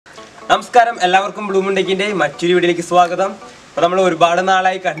നമസ്കാരം എല്ലാവർക്കും ബ്ലൂമുണ്ടിന്റെ മറ്റൊരു വീഡിയോയിലേക്ക് സ്വാഗതം. അപ്പോൾ നമ്മൾ ഒരുപാട്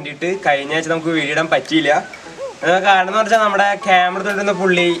നാളായി കണ്ടിട്ട് കഴിഞ്ഞ ആഴ്ച നമുക്ക് വീഡിയോ ഇടാൻ പറ്റിയില്ല. കാരണം എന്ന് വെച്ചാൽ നമ്മുടെ ക്യാമറ തൊടുന്ന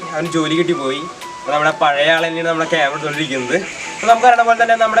പുള്ളി അവന് ജോലി കിട്ടി പോയി. അപ്പോൾ നമ്മുടെ പഴയ ആൾ തന്നെയാണ് നമ്മുടെ ക്യാമറ തൊണ്ടിരിക്കുന്നത്. അപ്പോൾ നമുക്ക് അറിയുന്ന പോലെ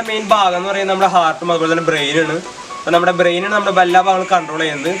തന്നെ നമ്മുടെ മെയിൻ ഭാഗം എന്ന് പറയുന്നത് നമ്മുടെ ഹാർട്ടും അതുപോലെ തന്നെ ബ്രെയിനാണ്. അപ്പോൾ നമ്മുടെ ബ്രെയിനാണ് നമ്മുടെ എല്ലാ ഭാഗങ്ങളും കൺട്രോൾ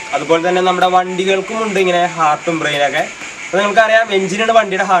ചെയ്യുന്നത്. അതുപോലെ തന്നെ നമ്മുടെ വണ്ടികൾക്കും ഉണ്ട് ഇങ്ങനെ ഹാർട്ടും ബ്രെയിനൊക്കെ. അപ്പോൾ നിങ്ങൾക്കറിയാം എഞ്ചിനാണ്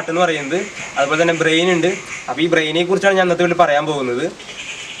വണ്ടിയുടെ ഹാർട്ട് എന്ന് പറയുന്നത്, അതുപോലെ തന്നെ ബ്രെയിൻ ഉണ്ട്. അപ്പോൾ ഈ ബ്രെയിനെ കുറിച്ചാണ് ഞാൻ ഇന്നത്തെ വീട്ടിൽ പറയാൻ പോകുന്നത്.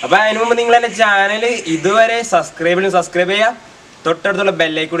 അപ്പോൾ അതിന് മുമ്പ് നിങ്ങൾ എൻ്റെ ചാനൽ ഇതുവരെ സബ്സ്ക്രൈബ് ചെയ്യുക, തൊട്ടടുത്തുള്ള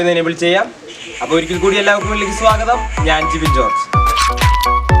ബെല്ലൈക്കൺ കൂടി എനേബിൾ ചെയ്യാം. അപ്പോൾ ഒരിക്കൽ കൂടി എല്ലാവർക്കും വീട്ടിലേക്ക് സ്വാഗതം. ഞാൻ ജിബിൻ ജോർജ്.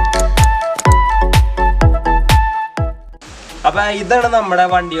 അപ്പോൾ ഇതാണ് നമ്മുടെ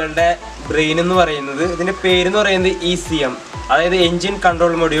വണ്ടികളുടെ ബ്രെയിൻ എന്ന് പറയുന്നത്. ഇതിൻ്റെ പേരെന്ന് പറയുന്നത് ECM, അതായത് എൻജിൻ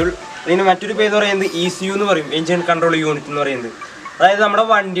കൺട്രോൾ മൊഡ്യൂൾ. ഇതിന് മറ്റൊരു പേര് പറയുന്നത് ECU എന്ന് പറയും, എൻജിൻ കൺട്രോൾ യൂണിറ്റ് എന്ന് പറയുന്നത്. അതായത് നമ്മുടെ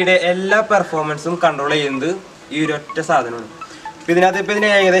വണ്ടിയുടെ എല്ലാ പെർഫോമൻസും കൺട്രോൾ ചെയ്യുന്നത് ഈ ഒരൊറ്റ സാധനമാണ്. ഇതിന്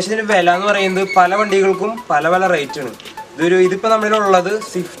ഏകദേശം ഇതിന് വില എന്ന് പറയുന്നത് പല വണ്ടികൾക്കും പല റേറ്റാണ്. ഇതിപ്പോൾ നമ്മളിലുള്ളത്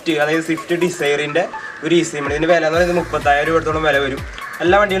സ്വിഫ്റ്റ്, അതായത് സ്വിഫ്റ്റ് ഡിസൈറിൻ്റെ ഒരു ECM ആണ്. ഇതിൻ്റെ വില എന്ന് പറയുന്നത് 30,000 രൂപയോളം വില വരും.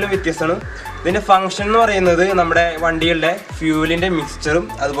 എല്ലാ വണ്ടികളും വ്യത്യസ്തമാണ്. ഇതിൻ്റെ ഫംഗ്ഷൻ എന്ന് പറയുന്നത് നമ്മുടെ വണ്ടികളുടെ ഫ്യൂവലിൻ്റെ മിക്സ്ചറും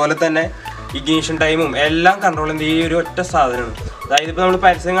അതുപോലെ തന്നെ ഇഗ്നിഷൻ ടൈമും എല്ലാം കൺട്രോൾ ചെയ്യുന്നത് ഈ ഒരു ഒറ്റ സാധനമാണ്. അതായത് ഇപ്പോൾ നമ്മൾ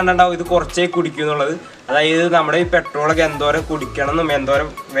പരസ്യം കണ്ടിട്ടുണ്ടാവും ഇത് കുറച്ചേ കുടിക്കും എന്നുള്ളത്. അതായത് നമ്മുടെ ഈ പെട്രോളൊക്കെ എന്തോരം കുടിക്കണം എന്നും എന്തോരം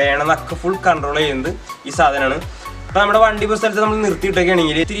വേണം എന്നൊക്കെ ഫുൾ കൺട്രോൾ ചെയ്യുന്നത് ഈ സാധനമാണ്. അപ്പോൾ നമ്മുടെ വണ്ടി ഇപ്പോൾ സ്ഥലത്ത് നമ്മൾ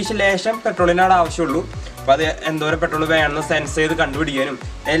നിർത്തിയിട്ടൊക്കെയാണെങ്കിൽ ഇത്തിരി ലേശം പെട്രോളിൻ്റെ അവിടെ ആവശ്യമുള്ളൂ. അപ്പോൾ അത് എന്തോരം പെട്രോൾ വേണമെന്ന് സെൻസ് ചെയ്ത് കണ്ടുപിടിക്കാനും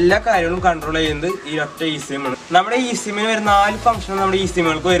എല്ലാ കാര്യങ്ങളും കൺട്രോൾ ചെയ്യുന്നത് ഈ ഒറ്റ ECM ആണ്. നമ്മുടെ ECMന് വരുന്ന 4 ഫംഗ്ഷനാണ് നമ്മുടെ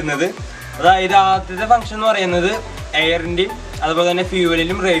ECMകൾക്ക് വരുന്നത്. അതായത് ആദ്യത്തെ ഫംഗ്ഷൻ എന്ന് പറയുന്നത് എയറിൻ്റെയും അതുപോലെ തന്നെ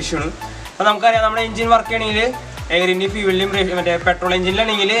ഫ്യൂവലിൻ്റെയും റേഷ്യോ ആണ്. അപ്പോൾ നമുക്കറിയാം നമ്മുടെ എഞ്ചിൻ വർക്ക് ചെയ്യണമെങ്കിൽ എയറിൻ്റെയും ഫ്യൂവലിൻ്റെയും റേഷ്യോ, മറ്റേ പെട്രോൾ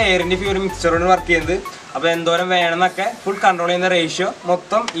എഞ്ചിനിലാണെങ്കിൽ എയറിൻ്റെ ഫ്യൂവൽ മിക്സറോട് വർക്ക് ചെയ്യുന്നത്. അപ്പോൾ എന്തോരം വേണമെന്നൊക്കെ ഫുൾ കൺട്രോൾ ചെയ്യുന്ന റേഷ്യോ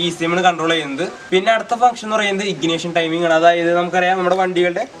മൊത്തം ECMന് കൺട്രോൾ ചെയ്യുന്നത്. പിന്നെ അടുത്ത ഫംഗ്ഷൻ എന്ന് പറയുന്നത് ഇഗ്നിഷൻ ടൈമിംഗ് ആണ്. അതായത് നമുക്കറിയാം നമ്മുടെ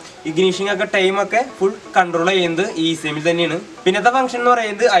വണ്ടികളുടെ ഇഗ്നിഷൻ ഒക്കെ ടൈമൊക്കെ ഫുൾ കൺട്രോൾ ചെയ്യുന്നത് ECMൽ തന്നെയാണ്. പിന്നത്തെ ഫംഗ്ഷൻ എന്ന്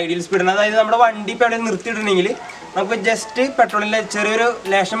പറയുന്നത് ഐഡിയൽ സ്പീഡാണ്. അതായത് നമ്മുടെ വണ്ടി ഇപ്പോൾ എവിടെ നിർത്തിയിട്ടുണ്ടെങ്കിൽ നമുക്ക് ജസ്റ്റ് പെട്രോളിൻ്റെ ചെറിയൊരു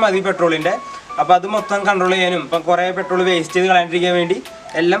ലേശം മതി പെട്രോളിൻ്റെ, അപ്പോൾ അത് മൊത്തം കൺട്രോൾ ചെയ്യാനും ഇപ്പം കുറേ പെട്രോൾ വേസ്റ്റ് ചെയ്ത് കളയാണ്ടിരിക്കാൻ വേണ്ടി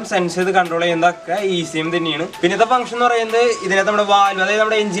എല്ലാം സെൻസ് ചെയ്ത് കൺട്രോൾ ചെയ്യുന്നതൊക്കെ ECM തന്നെയാണ്. പിന്നത്തെ ഫംഗ്ഷൻ എന്ന് പറയുന്നത് ഇതിനകത്ത് നമ്മുടെ വാൽവ്, അതായത്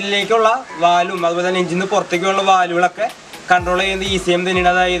നമ്മുടെ എഞ്ചിനിലേക്കുള്ള വാൽവും അതുപോലെ തന്നെ എഞ്ചിന് പുറത്തേക്കുള്ള വാൽവുകളൊക്കെ കൺട്രോൾ ചെയ്യുന്നത് ECM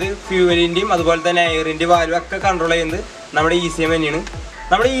തന്നെയാണ്. അതായത് ഫ്യൂവലിൻ്റെയും അതുപോലെ തന്നെ എയറിൻ്റെയും വാൽവ് ഒക്കെ കൺട്രോൾ ചെയ്യുന്നത് നമ്മുടെ ECM തന്നെയാണ്.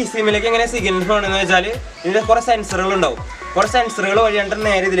 നമ്മുടെ ECMലേക്ക് എങ്ങനെ സിഗ്നൽസ് വേണമെന്ന് വെച്ചാൽ ഇതിൻ്റെ കുറേ സെൻസറുകൾ ഉണ്ടാവും. കുറേ സെൻസറുകൾ വഴിയാണ്ട്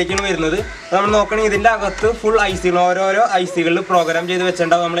നേരെ ഇതിലേക്കാണ് വരുന്നത്. നമ്മൾ നോക്കണമെങ്കിൽ ഇതിൻ്റെ അകത്ത് ഫുൾ ICകൾ, ഓരോരോ ICകളിൽ പ്രോഗ്രാം ചെയ്ത്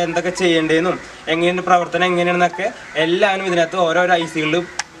വെച്ചിട്ടുണ്ടാവും. നമ്മൾ എന്തൊക്കെ ചെയ്യേണ്ടതെന്നും എങ്ങനെയാണ് പ്രവർത്തനം എങ്ങനെയാണെന്നൊക്കെ എല്ലാവരും ഇതിനകത്ത് ഓരോരോ ICകളിൽ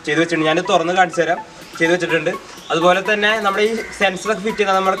ചെയ്ത് വെച്ചിട്ടുണ്ട്. ഞാൻ തുറന്ന് കാണിച്ചു തരാം, ചെയ്ത് വെച്ചിട്ടുണ്ട്. അതുപോലെ തന്നെ നമ്മുടെ ഈ സെൻസറൊക്കെ ഫിറ്റ്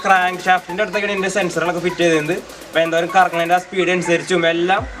ചെയ്യുന്നത് നമ്മുടെ ക്രാങ്ക് ഷാഫ്റ്റിൻ്റെ അടുത്തൊക്കെയാണ് ഇതിൻ്റെ സെൻസറുകളൊക്കെ ഫിറ്റ് ചെയ്തത്. അപ്പോൾ എന്തോരം കറങ്ങുന്നതിൻ്റെ ആ സ്പീഡ് അനുസരിച്ചും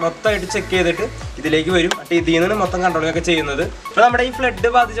എല്ലാം മൊത്തമായിട്ട് ചെക്ക് ചെയ്തിട്ട് ഇതിലേക്ക് വരും. അപ്പോൾ ഇതിൽ നിന്നാണ് മൊത്തം കൺട്രോളിംഗ് ഒക്കെ ചെയ്യുന്നത്. ഇപ്പോൾ നമ്മുടെ ഈ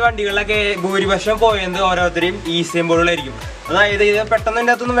ഫ്ലഡ് ബാധിച്ച വണ്ടികളിലൊക്കെ ഭൂരിപക്ഷം പോയത് ഓരോരുത്തരെയും ECM ബോർഡുകളായിരിക്കും. അതായത് ഇത് പെട്ടെന്ന്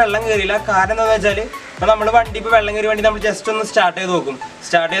ഇതിൻ്റെ അകത്തൊന്നും വെള്ളം കയറിയില്ല. കാരണം എന്താണെന്ന് വെച്ചാൽ ഇപ്പോൾ നമ്മൾ വണ്ടി ഇപ്പോൾ വെള്ളം കയറി വണ്ടി നമ്മൾ ജസ്റ്റ് ഒന്ന് സ്റ്റാർട്ട് ചെയ്ത്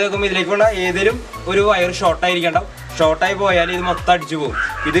നോക്കുമ്പോൾ ഇതിലേക്കുള്ള ഏതെങ്കിലും ഒരു വയർ ഷോർട്ടായി പോയാൽ ഇത് മൊത്തം അടിച്ചു പോകും.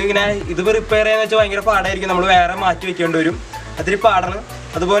 ഇതിപ്പോൾ റിപ്പയർ ചെയ്യാന്ന് വെച്ചാൽ ഭയങ്കര പാടായിരിക്കും. നമ്മൾ വേറെ മാറ്റി വെക്കേണ്ടി വരും, അതൊരു പാടാണ്.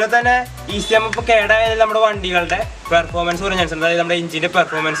 അതുപോലെ തന്നെ ECM ഇപ്പോൾ കേടായാൽ നമ്മുടെ വണ്ടികളുടെ പെർഫോമൻസ് കുറയും ചാൻസ് ഉണ്ട്. അതായത് നമ്മുടെ എഞ്ചിൻ്റെ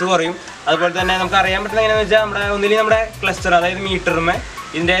പെർഫോമൻസ് കുറയും. അതുപോലെ തന്നെ നമുക്ക് അറിയാൻ പറ്റുന്നത് എങ്ങനെയാണെന്ന് വെച്ചാൽ നമ്മുടെ ക്ലസ്റ്റർ, അതായത് മീറ്ററുമേ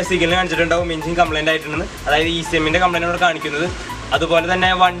ഇതിൻ്റെ സിഗ്നൽ കാണിച്ചിട്ടുണ്ടാവും എഞ്ചിൻ കംപ്ലൈൻറ്റ് ആയിട്ടുണ്ടെന്ന്. അതായത് ECMൻ്റെ കംപ്ലൈൻറ്റാണ് കാണിക്കുന്നത്. അതുപോലെ തന്നെ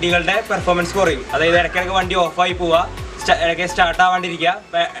വണ്ടികളുടെ പെർഫോമൻസ് കുറയും. അതായത് ഇടയ്ക്കിടയ്ക്ക് വണ്ടി ഓഫായി പോവുക, ഇടയ്ക്ക് സ്റ്റാർട്ട് ആവാണ്ടിരിക്കുക,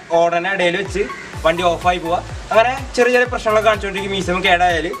 ഓടനെ ഇടയിൽ വെച്ച് വണ്ടി ഓഫായി പോവുക, അങ്ങനെ ചെറിയ പ്രശ്നങ്ങളൊക്കെ കാണിച്ചുകൊണ്ടിരിക്കും ECM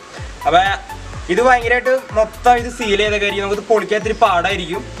കേടായാൽ. അപ്പോൾ ഇത് ഭയങ്കരമായിട്ട് മൊത്തം ഇത് സീൽ ചെയ്ത കാര്യം നമുക്ക് പൊളിക്കാൻ ഇത്തിരി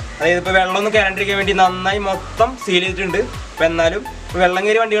പാടായിരിക്കും. അതായത് ഇപ്പോൾ വെള്ളമൊന്നും കയറാണ്ടിരിക്കാൻ വേണ്ടി നന്നായി മൊത്തം സീൽ ചെയ്തിട്ടുണ്ട്. അപ്പോൾ എന്നാലും വെള്ളം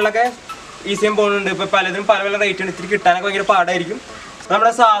കയറിയ വണ്ടികളൊക്കെ ECM പോകുന്നുണ്ട്. ഇപ്പോൾ പലതിനും പല റേറ്റ് ഉണ്ട്, ഇത്തിരി കിട്ടാനൊക്കെ ഭയങ്കര പാടായിരിക്കും.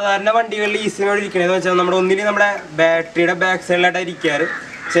 നമ്മുടെ സാധാരണ വണ്ടികളിൽ ECM ഇരിക്കണമെന്ന് വെച്ചാൽ നമ്മുടെ ഒന്നിനും നമ്മുടെ ബാറ്ററിയുടെ ബാക്ക് സൈഡിലായിട്ടാണ് ഇരിക്കാറ്.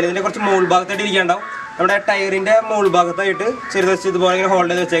 ചിലതിൻ്റെ കുറച്ച് മുകൾ ഭാഗത്തായിട്ട് ഇരിക്കാണ്ടാവും. നമ്മുടെ ടയറിൻ്റെ മുകൾ ഭാഗത്തായിട്ട് ചെറുത് ഇതുപോലെ ഇങ്ങനെ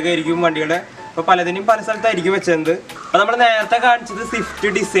ഹോൾഡ് ചെയ്ത് വെച്ചേക്കായിരിക്കും വണ്ടിയുടെ. അപ്പോൾ പലതിനും പല സ്ഥലത്തായിരിക്കും വെച്ചത്. അപ്പോൾ നമ്മൾ നേരത്തെ കാണിച്ചത് സ്വിഫ്റ്റ്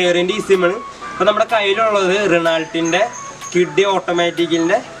ഡിസൈറിൻ്റെ ECM ആണ്. അപ്പോൾ നമ്മുടെ കയ്യിലുള്ളത് റിനാൾട്ടിൻ്റെ കിഡ്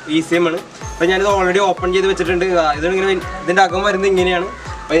ഓട്ടോമാറ്റിക്കിൻ്റെ ECM ആണ്. അപ്പോൾ ഞാനിത് ഓൾറെഡി ഓപ്പൺ ചെയ്ത് വെച്ചിട്ടുണ്ട്. ഇതിങ്ങനെ ഇതിൻ്റെ അകം വരുന്നത് ഇങ്ങനെയാണ്.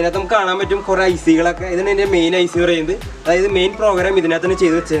 അപ്പോൾ ഇതിനകത്ത് നമുക്ക് കാണാൻ പറ്റും കുറേ ICകളൊക്കെ. ഇതിന് എൻ്റെ മെയിൻ IC പറയുന്നത്, അതായത് മെയിൻ പ്രോഗ്രാം ഇതിനകത്താണ്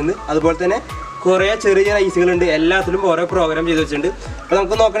ചെയ്ത് വെച്ചിട്ടുണ്ട്. അതുപോലെ തന്നെ കുറേ ചെറിയ ICകളുണ്ട്, എല്ലാത്തിലും ഓരോ പ്രോഗ്രാം ചെയ്ത് വെച്ചിട്ടുണ്ട്. അപ്പോൾ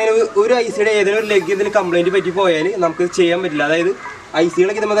നമുക്ക് നോക്കണമെങ്കിൽ ഒരു ICയുടെ ഏതെങ്കിലും ഒരു ലെഗ് ഇതിന് കംപ്ലൈൻറ്റ് പറ്റി പോയാൽ നമുക്ക് ചെയ്യാൻ പറ്റില്ല. അതായത്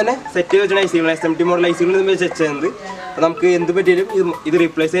ICകളൊക്കെ ഇതുമ്പോൾ തന്നെ സെറ്റ് ചെയ്ത് വെച്ചാൽ ICകൾ SMT മോഡൽ ICകൾ ഇതുമ്പോൾ സെറ്റ് ചെയ്യുന്നത്. അപ്പോൾ നമുക്ക് എന്ത് പറ്റിയാലും ഇത്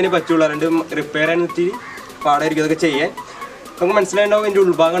റീപ്ലേസ് ചെയ്യാനേ പറ്റുള്ളൂ. അതുകൊണ്ട് റിപ്പയർ ചെയ്യാൻ ഇത്തിരി പാടായിരിക്കും അതൊക്കെ ചെയ്യാൻ. നമുക്ക് മനസ്സിലായിട്ടുണ്ടാവും എൻ്റെ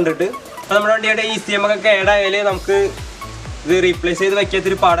ഉൾഭാഗം കണ്ടിട്ട്. അപ്പോൾ നമ്മുടെ വണ്ടിയുടെ ECM ഒക്കെ കേടായാൽ നമുക്ക് ഇത് റീപ്ലേസ് ചെയ്ത്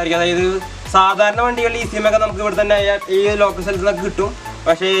വെക്കാത്തൊരു പാടായിരിക്കും. അതായത് സാധാരണ വണ്ടികളിൽ ECM ഒക്കെ നമുക്ക് ഇവിടെ തന്നെ ഈ ലോക്കൽ സ്ഥലത്ത് നിന്നൊക്കെ കിട്ടും.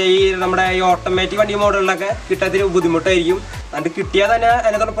 പക്ഷേ ഈ നമ്മുടെ ഈ ഓട്ടോമാറ്റിക് വണ്ടി മോഡലിലൊക്കെ കിട്ടാത്തിന് ബുദ്ധിമുട്ടായിരിക്കും. അത് കിട്ടിയാൽ തന്നെ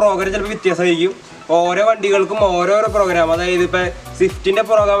അതിനകത്തുള്ള പ്രോഗ്രാം ചിലപ്പോൾ വ്യത്യാസമായിരിക്കും. ഓരോ വണ്ടികൾക്കും ഓരോരോ പ്രോഗ്രാം, അതായത് ഇപ്പോൾ സ്വിഫ്റ്റിൻ്റെ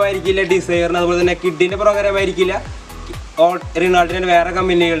പ്രോഗ്രാം ആയിരിക്കില്ല ഡിസൈറിന്, അതുപോലെ തന്നെ കിഡിൻ്റെ പ്രോഗ്രാം ആയിരിക്കില്ല റിനാൾട്ടിൻ്റെ വേറെ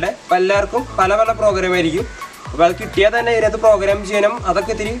കമ്പനികളുടെ. അപ്പോൾ എല്ലാവർക്കും പല പല പ്രോഗ്രാം ആയിരിക്കും. അപ്പോൾ അത് കിട്ടിയാൽ തന്നെ ഇതിനകത്ത് പ്രോഗ്രാം ചെയ്യാനും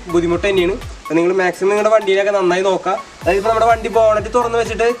അതൊക്കെ ഇത്തിരി ബുദ്ധിമുട്ട് തന്നെയാണ്. അപ്പോൾ നിങ്ങൾ മാക്സിമം നിങ്ങളുടെ വണ്ടീനൊക്കെ നന്നായി നോക്കുക. അതായത് ഇപ്പോൾ നമ്മുടെ വണ്ടി ബോണറ്റ് തുറന്ന്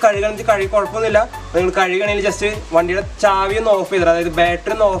വെച്ചിട്ട് കഴുകി കുഴപ്പമൊന്നുമില്ല. നിങ്ങൾ കഴുകണമെങ്കിൽ ജസ്റ്റ് വണ്ടിയുടെ ചാവി ഒന്ന് ഓഫ് ചെയ്തിട്ട്, അതായത്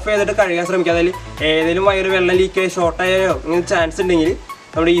ബാറ്ററി ഒന്ന് ഓഫ് ചെയ്തിട്ട് കഴുകാൻ ശ്രമിക്കുക. അതായത് ഏതെങ്കിലും വയർ വെള്ളം ലീക്കായി ഷോർട്ടായോ ഇങ്ങനെ ചാൻസ് ഉണ്ടെങ്കിൽ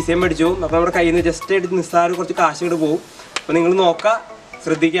നമ്മുടെ ECM മേടിച്ചു പോകും. അപ്പോൾ നമ്മുടെ കയ്യിൽ നിന്ന് ജസ്റ്റ് എടുത്ത് നിസ്സാരം കുറച്ച് കാശ് ഇങ്ങോട്ട് പോകും. അപ്പോൾ നിങ്ങൾ നോക്കുക,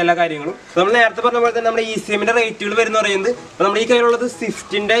 ശ്രദ്ധിക്കുക എല്ലാ കാര്യങ്ങളും. നമ്മൾ നേരത്തെ പറഞ്ഞ പോലെ തന്നെ നമ്മുടെ ECMൻ്റെ റേറ്റുകൾ വരുന്ന പറയുന്നത്, ഇപ്പോൾ നമ്മുടെ ഈ കയ്യിലുള്ളത്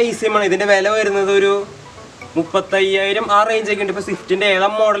സ്വിഫ്റ്റിൻ്റെ ECM ആണ്. ഇതിൻ്റെ വില വരുന്നത് ഒരു 35,000 ആ റേഞ്ചൊക്കെ ഉണ്ട്. ഇപ്പോൾ സ്വിഫ്റ്റിൻ്റെ ഏതാ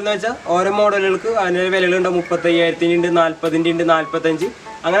മോഡൽ എന്ന് വെച്ചാൽ ഓരോ മോഡലുകൾക്ക് അതിൻ്റെ വിലകളുണ്ടാവും. 35,000 ഉണ്ട്, 40 ഉണ്ട്, 45,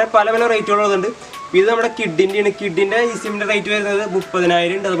 അങ്ങനെ പല പല റേറ്റുകളുള്ളതുണ്ട്. ഇത് നമ്മുടെ കിഡിൻ്റെ ECMൻ്റെ റേറ്റ് വരുന്നത്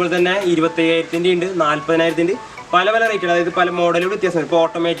 30,000 ഉണ്ട്, അതുപോലെ തന്നെ 25,000 ഉണ്ട്, 40,000 ഉണ്ട്, പല പല റേറ്റുകൾ. അതായത് പല മോഡലുകൾ വ്യത്യാസമുണ്ട്. ഇപ്പോൾ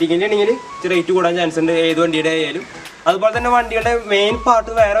ഓട്ടോമാറ്റിക്കിൻ്റെ ആണെങ്കിൽ റേറ്റ് കൂടാൻ ചാൻസ് ഉണ്ട് ഏത് വണ്ടിയുടെ ആയാലും. അതുപോലെ തന്നെ വണ്ടിയുടെ മെയിൻ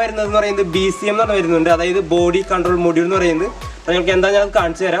പാർട്ട് വേറെ വരുന്നത് എന്ന് പറയുന്നത് BCM എന്ന് പറഞ്ഞ് വരുന്നുണ്ട്, അതായത് ബോഡി കൺട്രോൾ മൊഡ്യൂൾ എന്ന് പറയുന്നത്. നിങ്ങൾക്ക് എന്താ ഞാൻ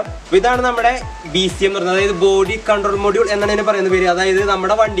കാണിച്ചു തരാം. അപ്പോൾ ഇതാണ് നമ്മുടെ BCM എന്ന് പറയുന്നത്, അതായത് ബോഡി കൺട്രോൾ മൊഡ്യൂൾ എന്നാണ് ഇതിന് പറയുന്ന പേര്. അതായത്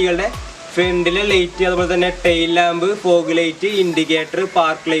നമ്മുടെ വണ്ടികളുടെ ഫ്രണ്ടിലെ ലൈറ്റ്, അതുപോലെ തന്നെ tail lamp, fog light, indicator,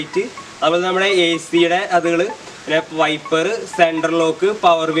 park light, അതുപോലെ നമ്മുടെ AC-യുടെ അതുകൾ, പിന്നെ wiper, central lock,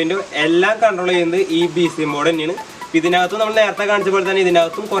 power window എല്ലാം കൺട്രോൾ ചെയ്യുന്നത് ഈ BCM ബോർഡ് തന്നെയാണ്. ഇതിനകത്തും നമ്മൾ നേരത്തെ കാണിച്ച പോലെ തന്നെ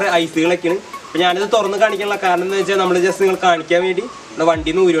ഇതിനകത്തും കുറേ ഐസികളൊക്കെയാണ്. അപ്പോൾ ഞാനിത് തുറന്ന് കാണിക്കാനുള്ള കാരണം എന്ന് വെച്ചാൽ നമ്മൾ ജസ്റ്റ് നിങ്ങൾ കാണിക്കാൻ വേണ്ടി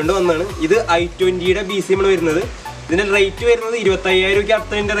വണ്ടിയിൽ നിന്ന് ഊരുകൊണ്ട് വന്നതാണ്. ഇത് i20യുടെ BCM ആണ് വരുന്നത്. ഇതിൻ്റെ റേറ്റ് വരുന്നത് 25,000 രൂപയ്ക്ക്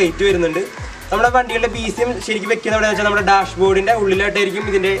അടുത്തതിൻ്റെ റേറ്റ് വരുന്നുണ്ട്. നമ്മുടെ വണ്ടികളുടെ BCM ശരിക്കും വെക്കുന്നത് എവിടെയാണെന്ന് വെച്ചാൽ നമ്മുടെ ഡാഷ്ബോർഡിൻ്റെ ഉള്ളിലായിട്ടായിരിക്കും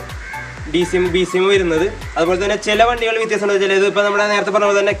ഇതിൻ്റെ BCM വരുന്നത്. അതുപോലെ തന്നെ ചില വണ്ടികൾ വ്യത്യാസമുണ്ട്. ചിലത് ഇപ്പോൾ നമ്മുടെ നേരത്തെ പറഞ്ഞ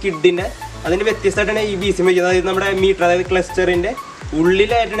പോലെ തന്നെ കിഡിൻ്റെ അതിൻ്റെ വ്യത്യസ്തമായിട്ടാണ് ഈ BCM വയ്ക്കുന്നത്. അതായത് നമ്മുടെ മീറ്റർ, അതായത് ക്ലസ്റ്ററിൻ്റെ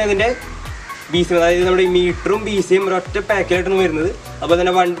ഉള്ളിലായിട്ടാണ് ഇതിൻ്റെ BCM, അതായത് നമ്മുടെ ഈ മീറ്ററും BCM ഒരൊറ്റ പാക്കിലായിട്ടാണ് വരുന്നത്. അതുപോലെ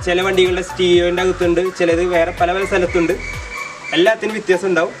തന്നെ ചില വണ്ടികളുടെ സ്റ്റീരിയോൻ്റെ അകത്തുണ്ട്, ചിലത് വേറെ പല പല സ്ഥലത്തുണ്ട്. എല്ലാത്തിനും വ്യത്യാസം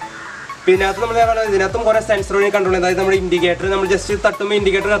ഉണ്ടാവും. പിന്നെ ഇതിനകത്ത് നമ്മൾ പറഞ്ഞാൽ ഇതിനകത്തും കുറേ സെൻസറുകൾ കൺട്രോൾ ചെയ്യുന്നത്. അതായത് നമ്മുടെ ഇൻഡിക്കേറ്റർ നമ്മൾ ജസ്റ്റ് തട്ടുമ്പോൾ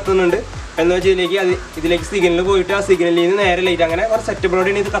ഇൻഡിക്കേറ്റർ കത്തുന്നുണ്ട് എന്ന് വെച്ചാൽ ഇതിലേക്ക് സിഗ്നൽ പോയിട്ട് ആ സിഗ്നലിൽ നിന്ന് നേരെ ലൈറ്റ്, അങ്ങനെ കുറേ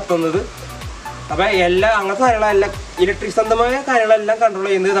സെറ്റപ്പിലൂടെയാണ് ഇത് കത്തുന്നത്. അപ്പോൾ അങ്ങനത്തെ കാര്യങ്ങളെല്ലാം ഇലക്ട്രിക് സംബന്ധമായ കാര്യങ്ങളെല്ലാം കൺട്രോൾ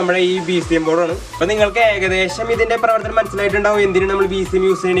ചെയ്യുന്നത് നമ്മുടെ ഈ BCM ബോർഡാണ്. അപ്പോൾ നിങ്ങൾക്ക് ഏകദേശം ഇതിൻ്റെ പ്രവർത്തനം മനസ്സിലായിട്ടുണ്ടാവും. എന്തിനാണ് നമ്മൾ BCM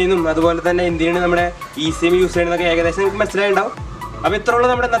യൂസ് ചെയ്യണമെന്നും അതുപോലെ തന്നെ എന്തിനാണ് നമ്മുടെ ECM യൂസ് ചെയ്യണമെന്നൊക്കെ ഏകദേശം നിങ്ങൾക്ക് മനസ്സിലായിട്ടുണ്ടാവും. അപ്പോൾ ഇത്രയുള്ള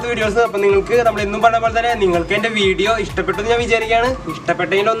നമ്മുടെ ഇന്നത്തെ വീഡിയോസ്. അപ്പോൾ നിങ്ങൾക്ക് നമ്മൾ എന്നും പറഞ്ഞ പോലെ തന്നെ നിങ്ങൾക്ക് എൻ്റെ വീഡിയോ ഇഷ്ടപ്പെട്ടെന്ന് ഞാൻ വിചാരിക്കുകയാണ്.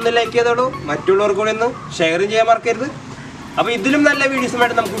 ഇഷ്ടപ്പെട്ടെങ്കിൽ ഒന്ന് ലൈക്ക് ചെയ്തോളൂ, മറ്റുള്ളവർക്ക് കൂടി ഒന്ന് ഷെയർ ചെയ്യാൻ മറക്കരുത്. അപ്പോൾ ഇതിലും നല്ല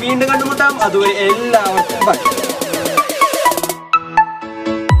വീഡിയോസുമായിട്ട് നമുക്ക് വീണ്ടും കണ്ടുമുട്ടാം. അതുവരെ എല്ലാവർക്കും ബൈ.